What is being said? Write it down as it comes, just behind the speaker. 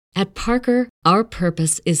At Parker, our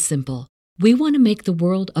purpose is simple. We want to make the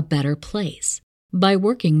world a better place by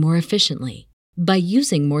working more efficiently, by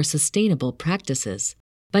using more sustainable practices,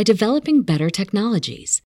 by developing better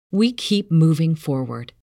technologies. We keep moving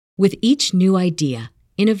forward. With each new idea,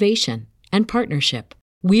 innovation, and partnership,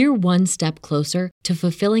 we're one step closer to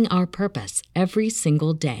fulfilling our purpose every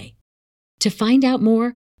single day. To find out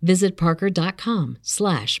more, visit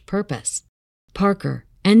parker.com/purpose. Parker,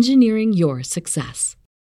 engineering your success.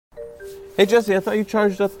 Hey Jesse, I thought you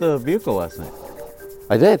charged up the vehicle last night.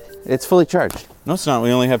 I did. It's fully charged. No, it's not. We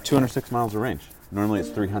only have 206 miles of range. Normally it's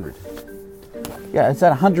 300. Yeah, it's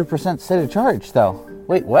at 100% state of charge, though.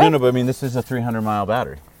 Wait, what? No, but I mean, this is a 300-mile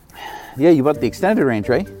battery. Yeah, you bought the extended range,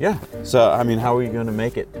 right? Yeah. So, I mean, how are we going to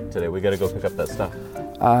make it today? We got to go pick up that stuff.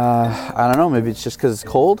 I don't know. Maybe it's just because it's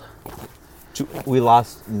cold? We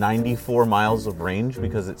lost 94 miles of range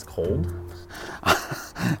because it's cold?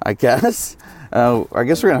 I guess. I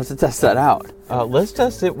guess we're going to have to test that out. Let's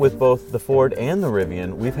test it with both the Ford and the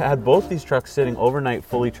Rivian. We've had both these trucks sitting overnight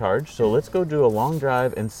fully charged, so let's go do a long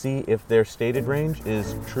drive and see if their stated range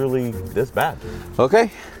is truly this bad. Okay.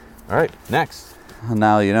 All right, next.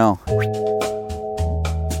 Now you know.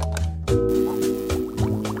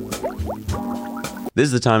 This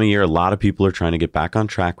is the time of year a lot of people are trying to get back on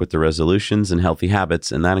track with their resolutions and healthy habits,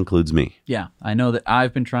 and that includes me. Yeah, I know that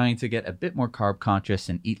I've been trying to get a bit more carb conscious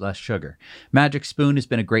and eat less sugar. Magic Spoon has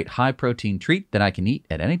been a great high protein treat that I can eat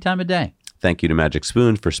at any time of day. Thank you to Magic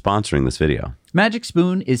Spoon for sponsoring this video. Magic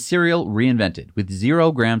Spoon is cereal reinvented with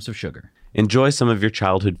 0 grams of sugar. Enjoy some of your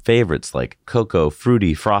childhood favorites like cocoa,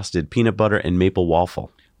 fruity, frosted, peanut butter, and maple waffle.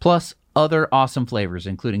 Plus other awesome flavors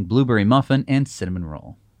including blueberry muffin and cinnamon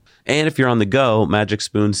roll. And if you're on the go, Magic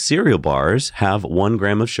Spoon cereal bars have 1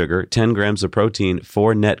 gram of sugar, 10 grams of protein,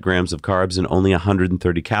 4 net grams of carbs, and only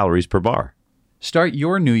 130 calories per bar. Start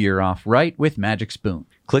your new year off right with Magic Spoon.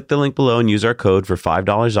 Click the link below and use our code for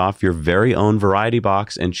 $5 off your very own variety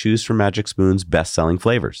box and choose from Magic Spoon's best-selling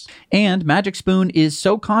flavors. And Magic Spoon is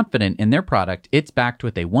so confident in their product, it's backed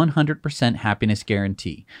with a 100% happiness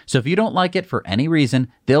guarantee. So if you don't like it for any reason,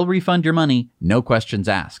 they'll refund your money, no questions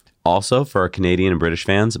asked. Also, for our Canadian and British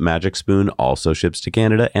fans, Magic Spoon also ships to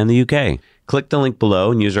Canada and the UK. Click the link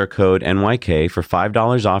below and use our code NYK for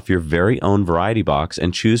 $5 off your very own variety box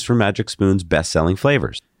and choose from Magic Spoon's best-selling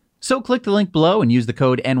flavors. So click the link below and use the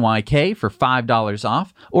code NYK for $5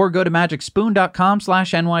 off, or go to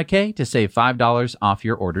magicspoon.com/NYK to save $5 off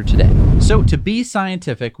your order today. So to be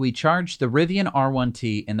scientific, we charged the Rivian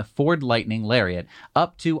R1T and the Ford Lightning Lariat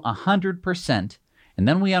up to 100%, and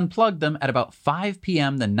then we unplugged them at about 5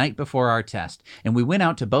 p.m. the night before our test, and we went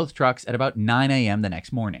out to both trucks at about 9 a.m. the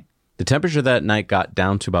next morning. The temperature that night got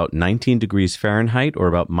down to about 19 degrees Fahrenheit or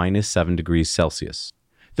about -7 degrees Celsius.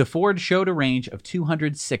 The Ford showed a range of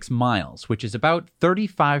 206 miles, which is about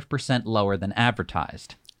 35% lower than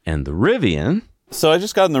advertised. And the Rivian... So I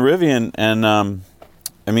just got in the Rivian, and I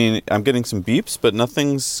mean, I'm getting some beeps, but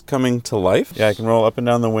nothing's coming to life. Yeah, I can roll up and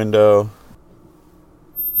down the window.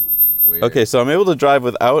 Weird. Okay, so I'm able to drive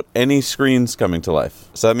without any screens coming to life.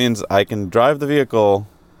 So that means I can drive the vehicle,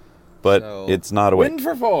 but it's not awake. Win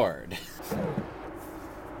for Ford.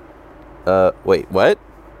 Wait, what?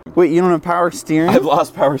 Wait, you don't have power steering? I've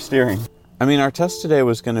lost power steering. I mean, our test today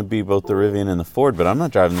was going to be both the Rivian and the Ford, but I'm not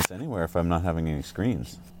driving this anywhere if I'm not having any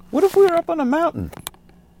screens. What if we were up on a mountain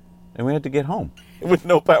and we had to get home with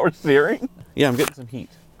no power steering? Yeah, I'm getting some heat.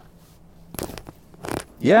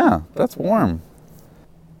 Yeah, that's warm.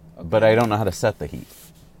 But I don't know how to set the heat.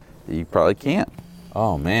 You probably can't.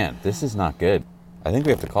 Oh man, this is not good. I think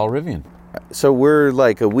we have to call Rivian. So we're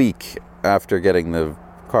like a week after getting the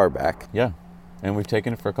car back. Yeah, and we've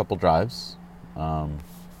taken it for a couple drives. And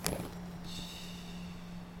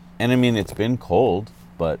I mean, it's been cold,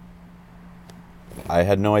 but I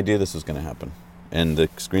had no idea this was going to happen. And the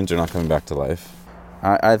screens are not coming back to life.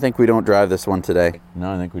 I think we don't drive this one today.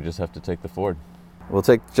 No, I think we just have to take the Ford. We'll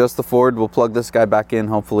take just the Ford. We'll plug this guy back in.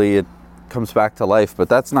 Hopefully it comes back to life, but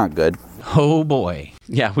that's not good. Oh boy.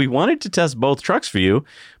 Yeah, we wanted to test both trucks for you,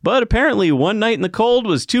 but apparently one night in the cold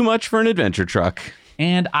was too much for an adventure truck.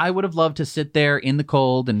 And I would have loved to sit there in the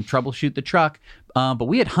cold and troubleshoot the truck, but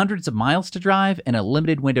we had hundreds of miles to drive and a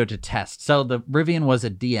limited window to test, so the Rivian was a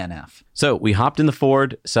DNF. So we hopped in the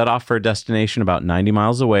Ford, set off for a destination about 90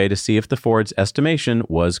 miles away to see if the Ford's estimation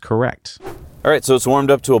was correct. All right, so it's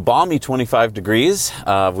warmed up to a balmy 25 degrees.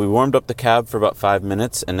 We warmed up the cab for about 5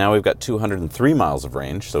 minutes, and now we've got 203 miles of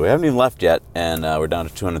range. So we haven't even left yet, and we're down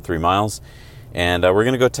to 203 miles. And we're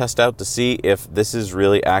going to go test out to see if this is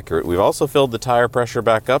really accurate. We've also filled the tire pressure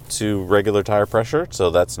back up to regular tire pressure,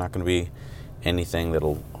 so that's not going to be anything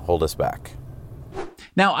that'll hold us back.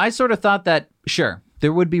 Now, I sort of thought that, sure,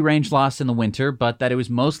 there would be range loss in the winter, but that it was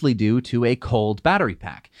mostly due to a cold battery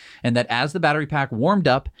pack, and that as the battery pack warmed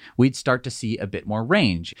up, we'd start to see a bit more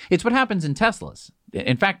range. It's what happens in Teslas.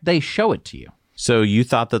 In fact, they show it to you. So you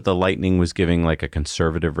thought that the Lightning was giving like a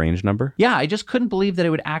conservative range number? Yeah, I just couldn't believe that it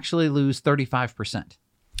would actually lose 35%.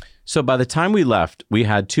 So by the time we left, we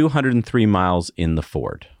had 203 miles in the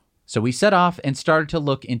Ford. So we set off and started to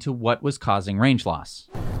look into what was causing range loss.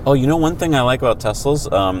 Oh, one thing I like about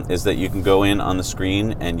Teslas is that you can go in on the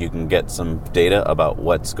screen and you can get some data about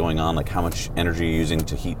what's going on, like how much energy you're using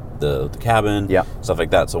to heat the cabin, stuff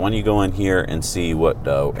like that. So why don't you go in here and see what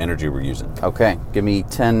energy we're using? Okay, give me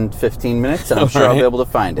 10, 15 minutes and I'm sure I'll be able to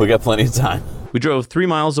find it. We got plenty of time. We drove 3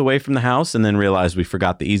 miles away from the house and then realized we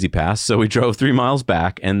forgot the Easy Pass. So we drove 3 miles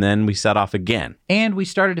back and then we set off again. And we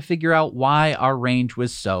started to figure out why our range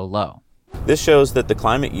was so low. This shows that the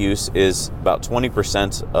climate use is about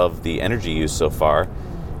 20% of the energy use so far,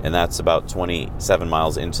 and that's about 27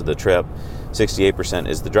 miles into the trip. 68%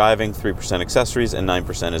 is the driving, 3% accessories, and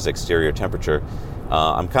 9% is exterior temperature.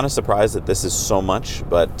 I'm kind of surprised that this is so much,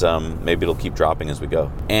 but maybe it'll keep dropping as we go.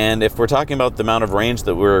 And if we're talking about the amount of range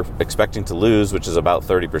that we're expecting to lose, which is about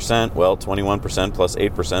 30%, well, 21% plus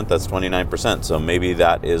 8%, that's 29%. So maybe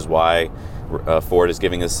that is why Ford is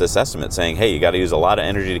giving us this estimate saying, hey, you got to use a lot of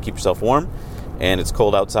energy to keep yourself warm, and it's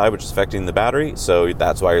cold outside, which is affecting the battery, so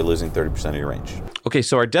that's why you're losing 30% of your range. Okay,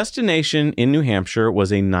 so our destination in New Hampshire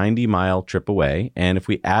was a 90-mile trip away, and if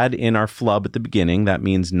we add in our flub at the beginning, that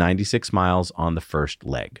means 96 miles on the first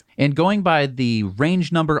leg. And going by the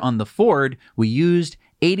range number on the Ford, we used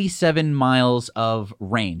 87 miles of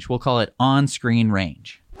range. We'll call it on-screen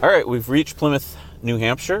range. All right, we've reached Plymouth, New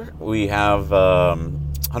Hampshire. We have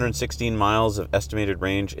 116 miles of estimated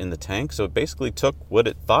range in the tank, so it basically took what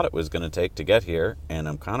it thought it was going to take to get here, and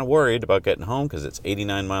I'm kind of worried about getting home because it's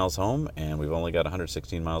 89 miles home, and we've only got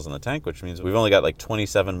 116 miles in the tank, which means we've only got like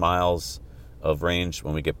 27 miles of range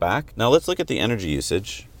when we get back. Now let's look at the energy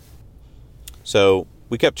usage. So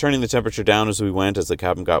we kept turning the temperature down as we went, as the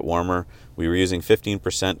cabin got warmer. We were using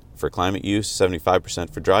 15% for climate use,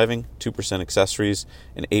 75% for driving, 2% accessories,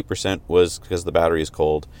 and 8% was because the battery is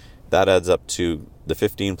cold. That adds up to the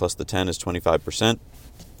 15 plus the 10 is 25%.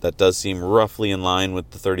 That does seem roughly in line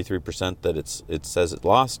with the 33% that it says it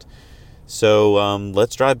lost. So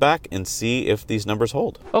let's drive back and see if these numbers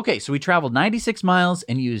hold. Okay, so we traveled 96 miles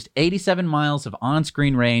and used 87 miles of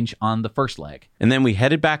on-screen range on the first leg. And then we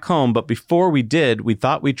headed back home, but before we did, we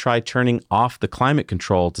thought we'd try turning off the climate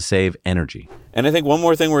control to save energy. And I think one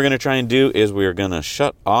more thing we're going to try and do is we're going to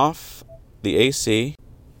shut off the AC.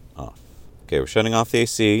 Off. Okay, we're shutting off the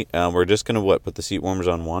AC. We're just going to, put the seat warmers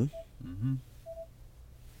on 1? Mm-hmm.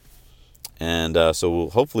 And so we'll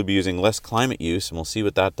hopefully be using less climate use, and we'll see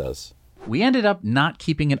what that does. We ended up not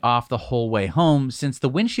keeping it off the whole way home since the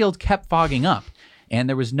windshield kept fogging up, and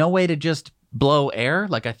there was no way to just blow air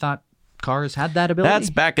like I thought cars had that ability.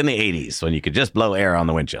 That's back in the 80s when you could just blow air on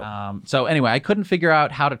the windshield. So anyway, I couldn't figure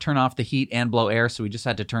out how to turn off the heat and blow air, so we just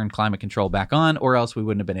had to turn climate control back on, or else we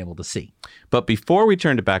wouldn't have been able to see. But before we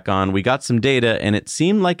turned it back on, we got some data, and it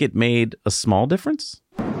seemed like it made a small difference.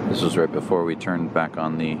 This was right before we turned back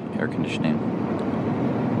on the air conditioning,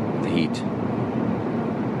 the heat.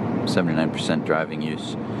 79% driving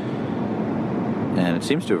use. And it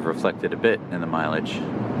seems to have reflected a bit in the mileage.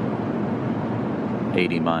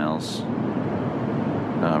 80 miles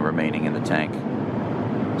remaining in the tank.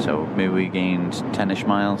 So maybe we gained 10-ish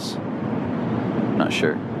miles. Not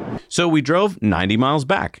sure. So we drove 90 miles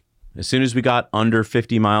back. As soon as we got under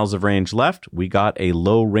 50 miles of range left, we got a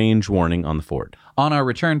low range warning on the Ford. On our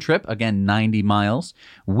return trip, again 90 miles,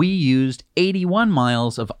 we used 81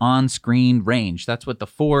 miles of on-screen range. That's what the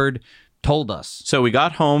Ford told us. So we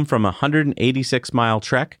got home from a 186-mile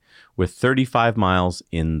trek with 35 miles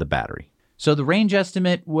in the battery. So the range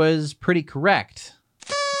estimate was pretty correct.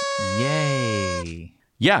 Yay.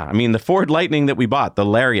 Yeah, I mean, the Ford Lightning that we bought, the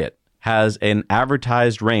Lariat, has an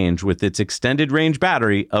advertised range with its extended range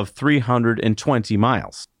battery of 320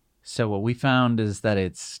 miles. So what we found is that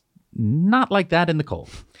it's not like that in the cold.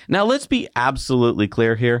 Now, let's be absolutely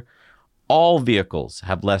clear here. All vehicles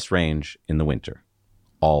have less range in the winter.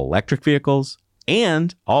 All electric vehicles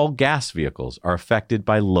and all gas vehicles are affected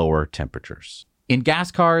by lower temperatures. In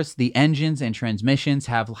gas cars, the engines and transmissions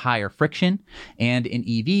have higher friction, and in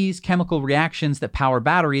EVs, chemical reactions that power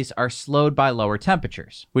batteries are slowed by lower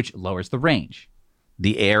temperatures, which lowers the range.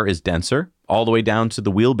 The air is denser, all the way down to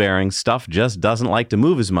the wheel bearings. Stuff just doesn't like to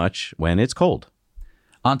move as much when it's cold.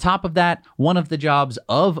 On top of that, one of the jobs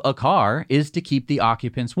of a car is to keep the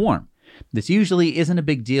occupants warm. This usually isn't a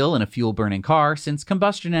big deal in a fuel-burning car, since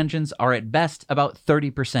combustion engines are at best about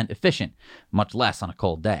 30% efficient, much less on a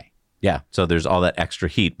cold day. Yeah, so there's all that extra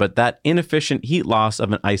heat. But that inefficient heat loss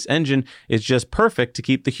of an ICE engine is just perfect to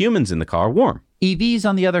keep the humans in the car warm. EVs,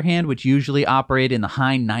 on the other hand, which usually operate in the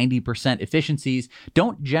high 90% efficiencies,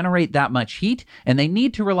 don't generate that much heat, and they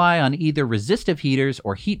need to rely on either resistive heaters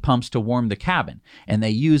or heat pumps to warm the cabin, and they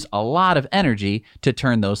use a lot of energy to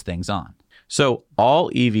turn those things on. So all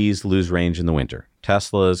EVs lose range in the winter.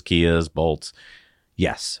 Teslas, Kias, Bolts.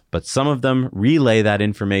 Yes, but some of them relay that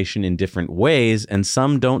information in different ways, and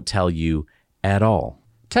some don't tell you at all.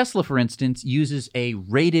 Tesla, for instance, uses a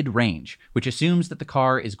rated range, which assumes that the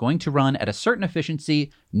car is going to run at a certain efficiency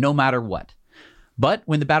no matter what. But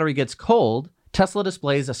when the battery gets cold, Tesla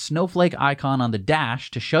displays a snowflake icon on the dash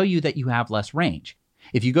to show you that you have less range.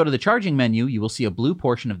 If you go to the charging menu, you will see a blue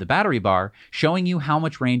portion of the battery bar showing you how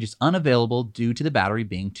much range is unavailable due to the battery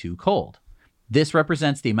being too cold. This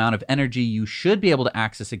represents the amount of energy you should be able to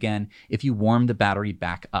access again if you warm the battery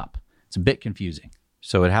back up. It's a bit confusing.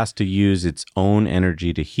 So it has to use its own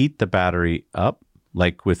energy to heat the battery up,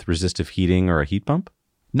 like with resistive heating or a heat pump?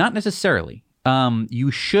 Not necessarily. You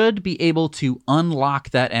should be able to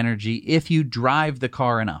unlock that energy if you drive the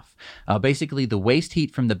car enough. Basically, the waste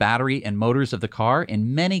heat from the battery and motors of the car,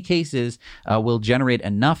 in many cases, will generate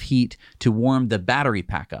enough heat to warm the battery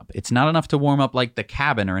pack up. It's not enough to warm up like the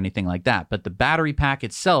cabin or anything like that, but the battery pack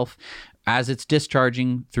itself, as it's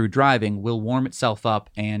discharging through driving, will warm itself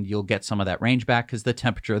up, and you'll get some of that range back because the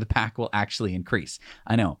temperature of the pack will actually increase.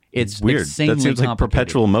 I know, it's weird. Insanely that seems like complicated.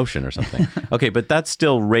 Perpetual motion or something. Okay, but that's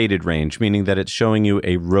still rated range, meaning that it's showing you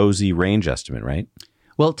a rosy range estimate, right?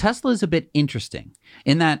 Well, Tesla is a bit interesting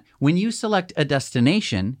in that when you select a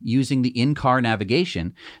destination using the in-car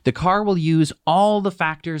navigation, the car will use all the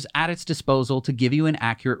factors at its disposal to give you an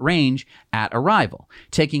accurate range at arrival,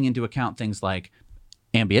 taking into account things like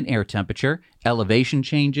ambient air temperature, elevation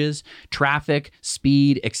changes, traffic,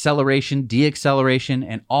 speed, acceleration, deacceleration,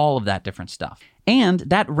 and all of that different stuff. And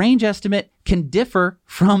that range estimate can differ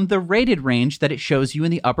from the rated range that it shows you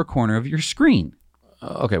in the upper corner of your screen.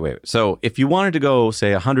 Okay, wait. So if you wanted to go,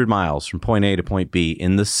 say, 100 miles from point A to point B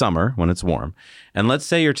in the summer when it's warm, and let's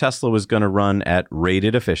say your Tesla was going to run at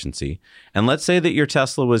rated efficiency, and let's say that your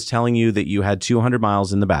Tesla was telling you that you had 200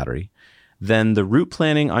 miles in the battery, then the route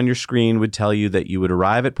planning on your screen would tell you that you would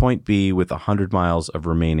arrive at point B with 100 miles of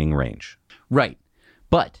remaining range. Right.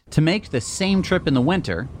 But to make the same trip in the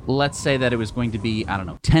winter, let's say that it was going to be,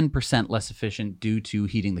 10% less efficient due to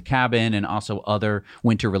heating the cabin and also other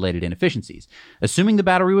winter-related inefficiencies. Assuming the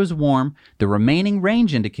battery was warm, the remaining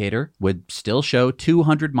range indicator would still show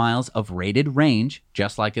 200 miles of rated range,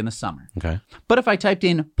 just like in the summer. Okay. But if I typed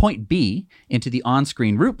in point B into the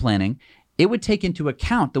on-screen route planning, it would take into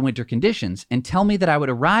account the winter conditions and tell me that I would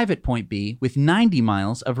arrive at point B with 90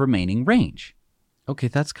 miles of remaining range. Okay,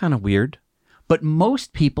 that's kind of weird. But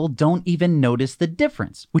most people don't even notice the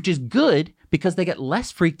difference, which is good because they get less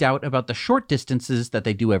freaked out about the short distances that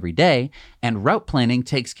they do every day, and route planning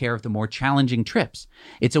takes care of the more challenging trips.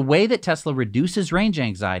 It's a way that Tesla reduces range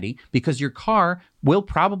anxiety because your car will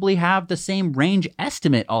probably have the same range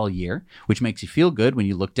estimate all year, which makes you feel good when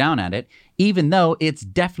you look down at it, even though it's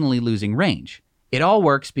definitely losing range. It all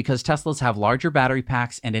works because Teslas have larger battery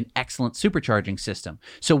packs and an excellent supercharging system,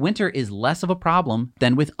 so winter is less of a problem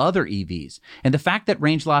than with other EVs, and the fact that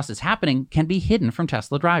range loss is happening can be hidden from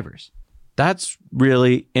Tesla drivers. That's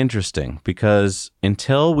really interesting because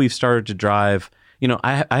until we've started to drive,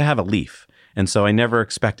 I have a Leaf, and so I never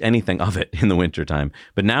expect anything of it in the wintertime.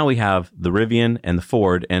 But now we have the Rivian and the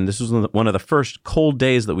Ford, and this was one of the first cold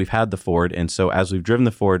days that we've had the Ford, and so as we've driven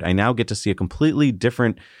the Ford, I now get to see a completely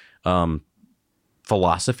different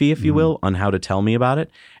philosophy, if you will, on how to tell me about it.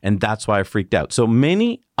 And that's why I freaked out. So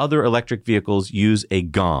many other electric vehicles use a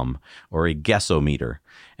GOM or a guessometer,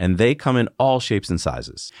 and they come in all shapes and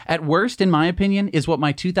sizes. At worst, in my opinion, is what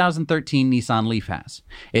my 2013 Nissan Leaf has.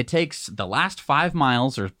 It takes the last 5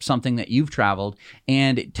 miles or something that you've traveled,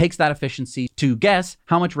 and it takes that efficiency to guess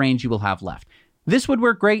how much range you will have left. This would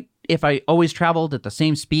work great if I always traveled at the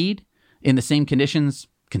same speed, in the same conditions,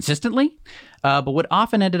 consistently. But what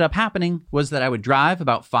often ended up happening was that I would drive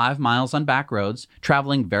about 5 miles on back roads,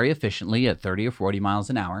 traveling very efficiently at 30 or 40 miles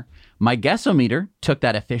an hour. My guessometer took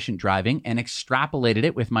that efficient driving and extrapolated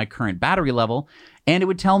it with my current battery level, and it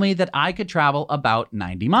would tell me that I could travel about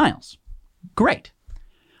 90 miles. Great.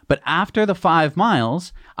 But after the 5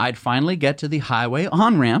 miles, I'd finally get to the highway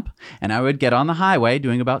on-ramp, and I would get on the highway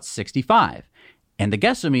doing about 65, and the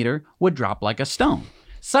guessometer would drop like a stone.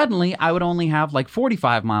 Suddenly, I would only have like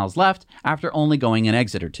 45 miles left after only going an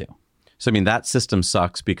exit or two. So, that system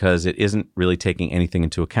sucks because it isn't really taking anything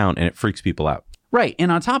into account and it freaks people out. Right.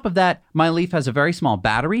 And on top of that, my Leaf has a very small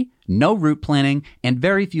battery, no route planning, and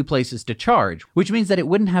very few places to charge, which means that it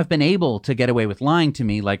wouldn't have been able to get away with lying to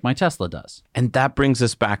me like my Tesla does. And that brings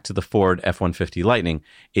us back to the Ford F-150 Lightning.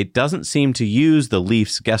 It doesn't seem to use the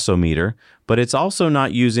Leaf's guessometer, but it's also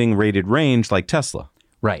not using rated range like Tesla.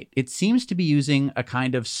 Right. It seems to be using a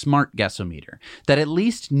kind of smart guessometer that at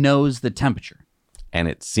least knows the temperature. And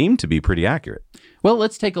it seemed to be pretty accurate. Well,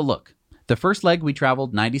 let's take a look. The first leg, we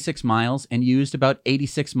traveled 96 miles and used about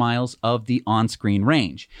 86 miles of the on-screen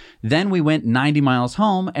range. Then we went 90 miles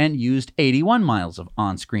home and used 81 miles of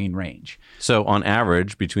on-screen range. So on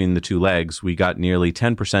average, between the two legs, we got nearly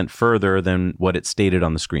 10% further than what it stated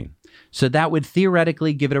on the screen. So that would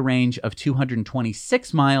theoretically give it a range of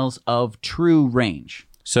 226 miles of true range.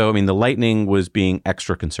 So, I mean, the Lightning was being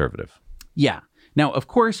extra conservative. Yeah. Now, of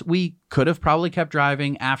course, we could have probably kept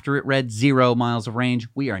driving after it read 0 miles of range.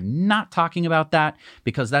 We are not talking about that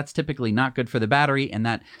because that's typically not good for the battery, and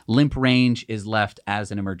that limp range is left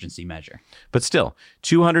as an emergency measure. But still,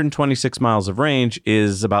 226 miles of range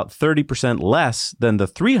is about 30% less than the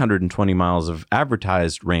 320 miles of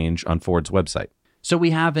advertised range on Ford's website. So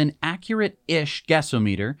we have an accurate-ish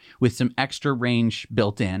guessometer with some extra range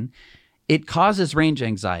built in. It causes range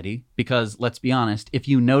anxiety because, let's be honest, if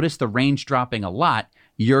you notice the range dropping a lot,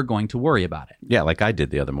 you're going to worry about it. Yeah, like I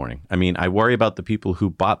did the other morning. I mean, I worry about the people who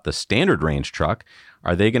bought the standard range truck.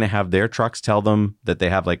 Are they going to have their trucks tell them that they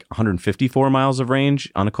have like 154 miles of range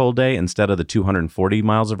on a cold day instead of the 240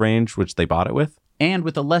 miles of range, which they bought it with? And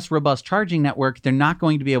with a less robust charging network, they're not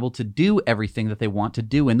going to be able to do everything that they want to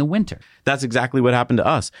do in the winter. That's exactly what happened to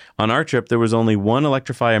us. On our trip, there was only one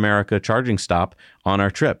Electrify America charging stop on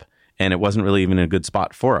our trip. And it wasn't really even a good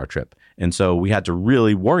spot for our trip. And so we had to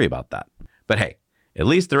really worry about that. But hey, at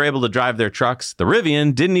least they're able to drive their trucks. The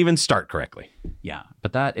Rivian didn't even start correctly. Yeah,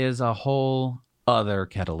 but that is a whole other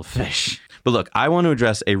kettle of fish. But look, I want to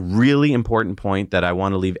address a really important point that I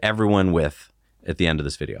want to leave everyone with at the end of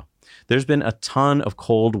this video. There's been a ton of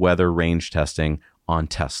cold weather range testing on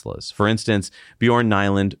Teslas. For instance, Bjorn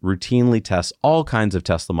Nyland routinely tests all kinds of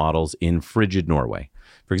Tesla models in frigid Norway.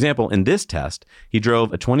 For example, in this test, he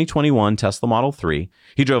drove a 2021 Tesla Model 3.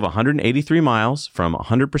 He drove 183 miles from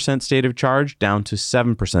 100% state of charge down to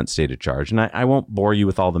 7% state of charge. And I won't bore you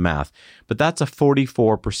with all the math, but that's a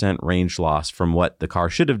 44% range loss from what the car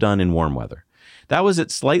should have done in warm weather. That was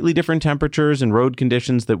at slightly different temperatures and road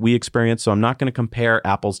conditions that we experienced, so I'm not going to compare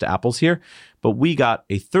apples to apples here, but we got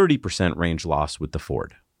a 30% range loss with the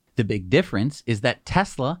Ford. The big difference is that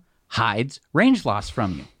Tesla hides range loss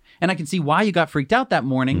from you. And I can see why you got freaked out that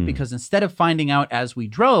morning, because instead of finding out as we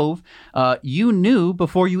drove, you knew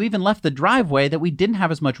before you even left the driveway that we didn't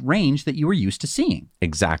have as much range that you were used to seeing.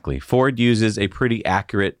 Exactly. Ford uses a pretty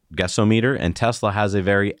accurate guessometer, and Tesla has a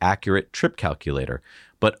very accurate trip calculator.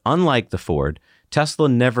 But unlike the Ford, Tesla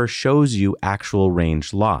never shows you actual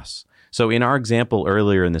range loss. So in our example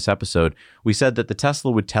earlier in this episode, we said that the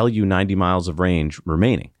Tesla would tell you 90 miles of range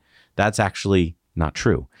remaining. That's actually not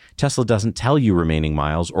true. Tesla doesn't tell you remaining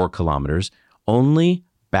miles or kilometers, only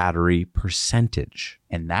battery percentage.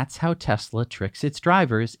 And that's how Tesla tricks its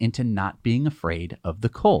drivers into not being afraid of the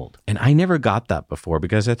cold. And I never got that before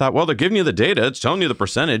because I thought, well, they're giving you the data. It's telling you the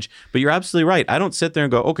percentage. But you're absolutely right. I don't sit there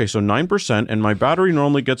and go, okay, so 9% and my battery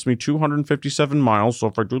normally gets me 257 miles. So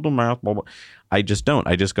if I do the math, blah, blah. I just don't.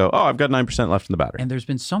 I just go, oh, I've got 9% left in the battery. And there's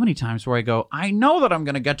been so many times where I go, I know that I'm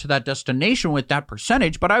going to get to that destination with that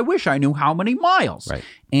percentage, but I wish I knew how many miles. Right.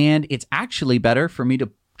 And it's actually better for me to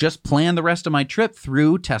just plan the rest of my trip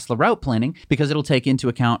through Tesla route planning because it'll take into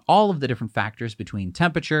account all of the different factors between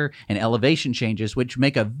temperature and elevation changes, which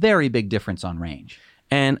make a very big difference on range.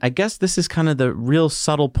 And I guess this is kind of the real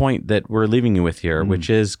subtle point that we're leaving you with here, which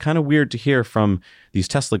is kind of weird to hear from these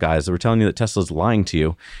Tesla guys that were telling you that Tesla's lying to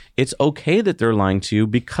you. It's okay that they're lying to you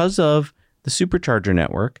because of the supercharger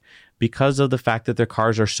network, because of the fact that their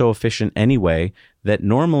cars are so efficient anyway, that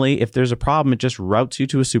normally if there's a problem, it just routes you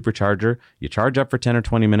to a supercharger, you charge up for 10 or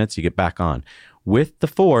 20 minutes, you get back on. With the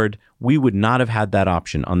Ford, we would not have had that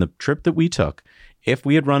option. On the trip that we took, if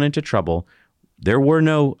we had run into trouble, there were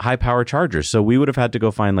no high power chargers. So we would have had to go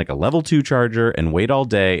find like a level 2 charger and wait all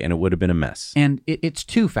day, and it would have been a mess. And it's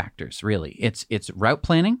two factors, really. It's route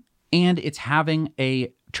planning, and it's having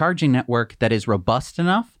a charging network that is robust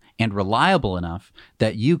enough and reliable enough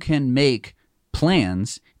that you can make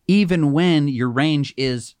plans even when your range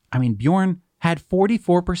is, Bjorn had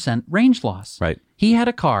 44% range loss. Right. He had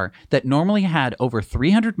a car that normally had over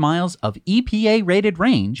 300 miles of EPA rated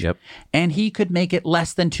range, and he could make it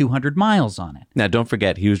less than 200 miles on it. Now, don't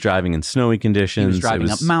forget, he was driving in snowy conditions. He was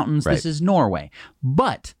driving up mountains. Right. This is Norway.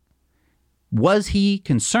 But was he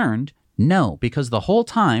concerned No, because the whole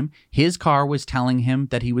time his car was telling him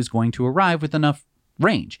that he was going to arrive with enough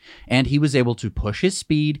range, and he was able to push his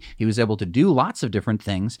speed. He was able to do lots of different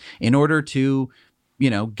things in order to,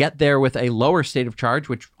 get there with a lower state of charge,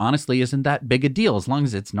 which honestly isn't that big a deal as long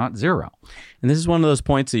as it's not zero. And this is one of those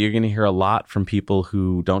points that you're going to hear a lot from people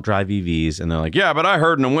who don't drive EVs, and they're like, yeah, but I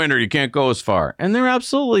heard in the winter you can't go as far. And they're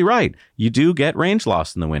absolutely right. You do get range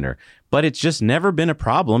loss in the winter, but it's just never been a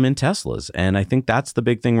problem in Teslas. And I think that's the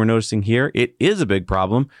big thing we're noticing here. It is a big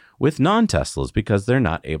problem with non-Teslas because they're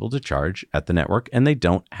not able to charge at the network and they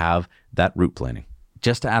don't have that route planning.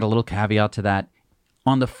 Just to add a little caveat to that,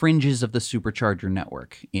 on the fringes of the supercharger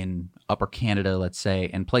network in Upper Canada, let's say,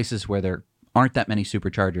 and places where there aren't that many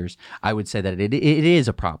superchargers, I would say that it is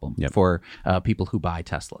a problem for people who buy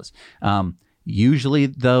Teslas. Usually,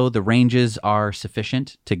 though, the ranges are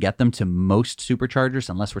sufficient to get them to most superchargers,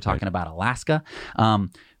 unless we're talking about Alaska.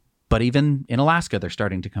 But even in Alaska, they're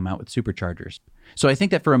starting to come out with superchargers. So I think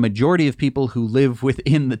that for a majority of people who live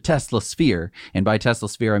within the Tesla sphere, and by Tesla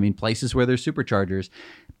sphere, I mean places where there's superchargers,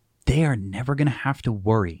 they are never going to have to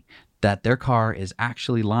worry that their car is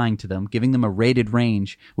actually lying to them, giving them a rated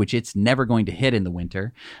range, which it's never going to hit in the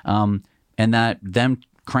winter, and that them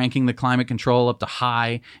cranking the climate control up to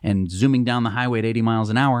high and zooming down the highway at 80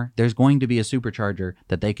 miles an hour, there's going to be a supercharger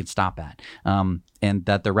that they can stop at, and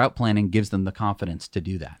that the route planning gives them the confidence to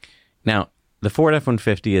do that. Now, the Ford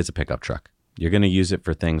F-150 is a pickup truck. You're going to use it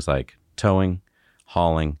for things like towing,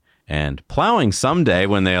 hauling, and plowing someday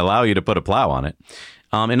when they allow you to put a plow on it.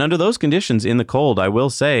 And under those conditions in the cold, I will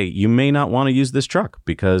say you may not want to use this truck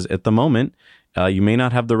because at the moment, you may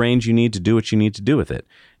not have the range you need to do what you need to do with it.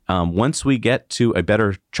 Once we get to a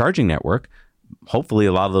better charging network, hopefully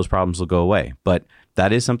a lot of those problems will go away. But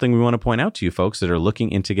that is something we want to point out to you folks that are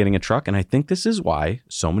looking into getting a truck. And I think this is why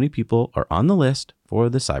so many people are on the list for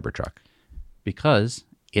the Cybertruck. Because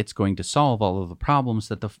it's going to solve all of the problems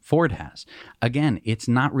that the Ford has. Again, it's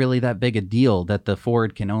not really that big a deal that the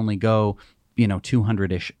Ford can only go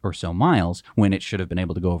 200-ish or so miles when it should have been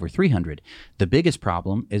able to go over 300. The biggest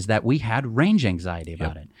problem is that we had range anxiety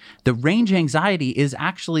about it. The range anxiety is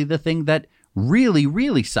actually the thing that really,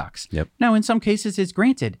 really sucks. Now, in some cases, it's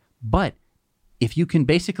granted, but if you can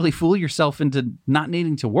basically fool yourself into not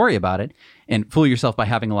needing to worry about it, and fool yourself by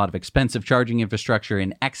having a lot of expensive charging infrastructure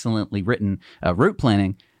and excellently written route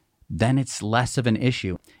planning, then it's less of an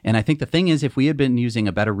issue. And I think the thing is, if we had been using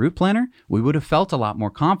a better route planner, we would have felt a lot more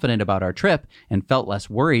confident about our trip and felt less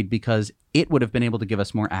worried because it would have been able to give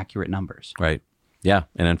us more accurate numbers. Right. Yeah.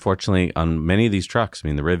 And unfortunately, on many of these trucks, the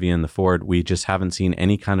Rivian, the Ford, we just haven't seen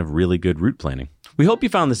any kind of really good route planning. We hope you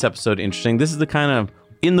found this episode interesting. This is the kind of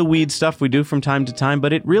in the weeds stuff we do from time to time,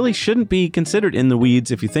 but it really shouldn't be considered in the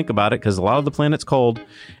weeds if you think about it, because a lot of the planet's cold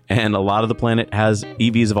and a lot of the planet has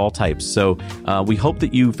EVs of all types. So we hope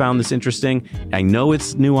that you found this interesting. I know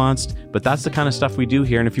it's nuanced, but that's the kind of stuff we do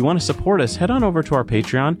here. And if you want to support us, head on over to our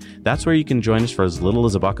Patreon. That's where you can join us for as little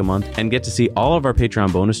as $1 a month and get to see all of our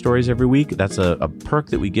Patreon bonus stories every week. That's a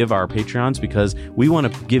perk that we give our Patreons because we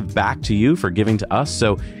want to give back to you for giving to us.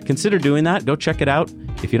 So consider doing that. Go check it out.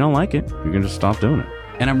 If you don't like it, you can just stop doing it.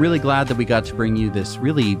 And I'm really glad that we got to bring you this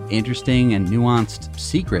really interesting and nuanced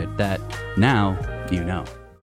secret that now you know.